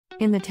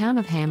In the town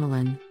of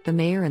Hamelin, the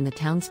mayor and the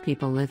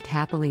townspeople lived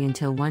happily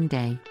until one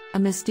day, a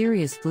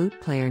mysterious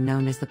flute player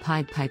known as the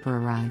Pied Piper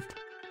arrived.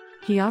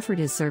 He offered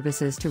his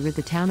services to rid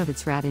the town of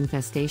its rat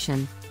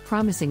infestation,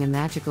 promising a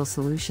magical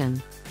solution.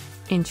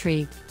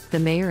 Intrigued, the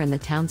mayor and the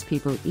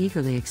townspeople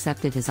eagerly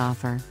accepted his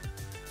offer.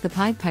 The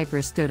Pied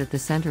Piper stood at the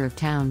center of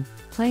town,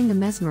 playing a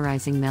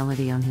mesmerizing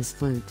melody on his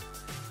flute.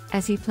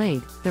 As he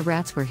played, the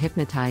rats were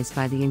hypnotized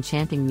by the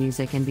enchanting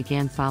music and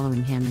began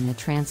following him in a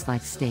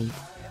trance-like state.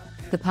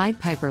 The Pied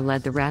Piper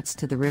led the rats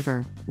to the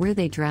river, where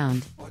they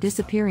drowned,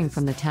 disappearing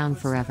from the town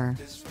forever.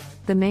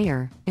 The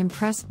mayor,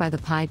 impressed by the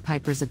Pied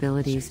Piper's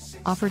abilities,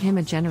 offered him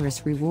a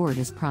generous reward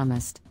as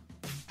promised.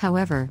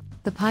 However,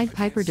 the Pied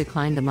Piper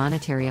declined the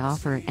monetary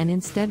offer and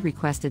instead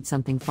requested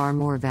something far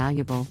more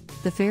valuable,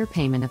 the fair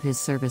payment of his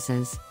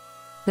services.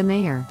 The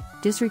mayor,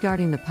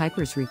 disregarding the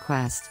Piper's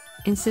request,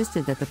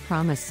 insisted that the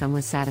promised sum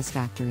was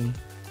satisfactory.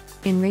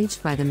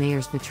 Enraged by the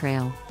mayor's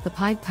betrayal, the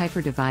Pied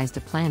Piper devised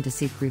a plan to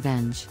seek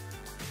revenge.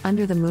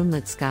 Under the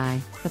moonlit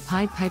sky, the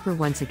Pied Piper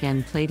once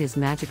again played his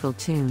magical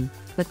tune,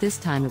 but this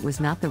time it was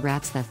not the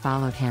rats that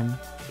followed him,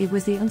 it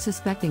was the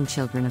unsuspecting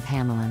children of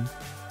Hamelin.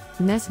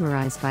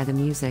 Mesmerized by the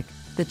music,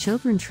 the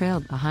children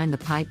trailed behind the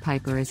Pied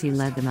Piper as he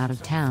led them out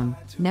of town,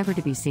 never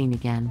to be seen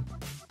again.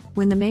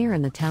 When the mayor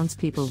and the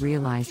townspeople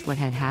realized what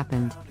had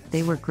happened,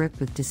 they were gripped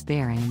with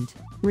despair and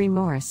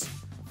remorse.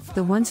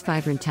 The once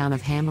vibrant town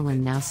of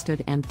Hamelin now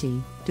stood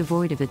empty,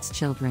 devoid of its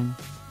children.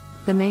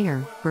 The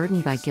mayor,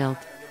 burdened by guilt,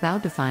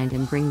 vowed to find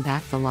and bring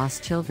back the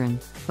lost children,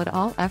 but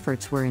all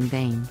efforts were in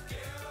vain.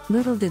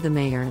 Little did the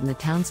mayor and the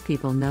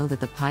townspeople know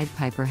that the Pied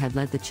Piper had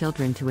led the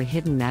children to a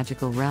hidden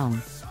magical realm,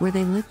 where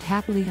they lived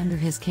happily under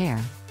his care.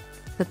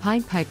 The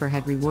Pied Piper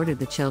had rewarded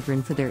the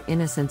children for their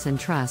innocence and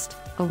trust,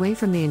 away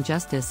from the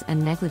injustice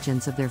and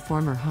negligence of their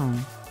former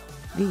home.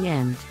 The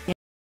end.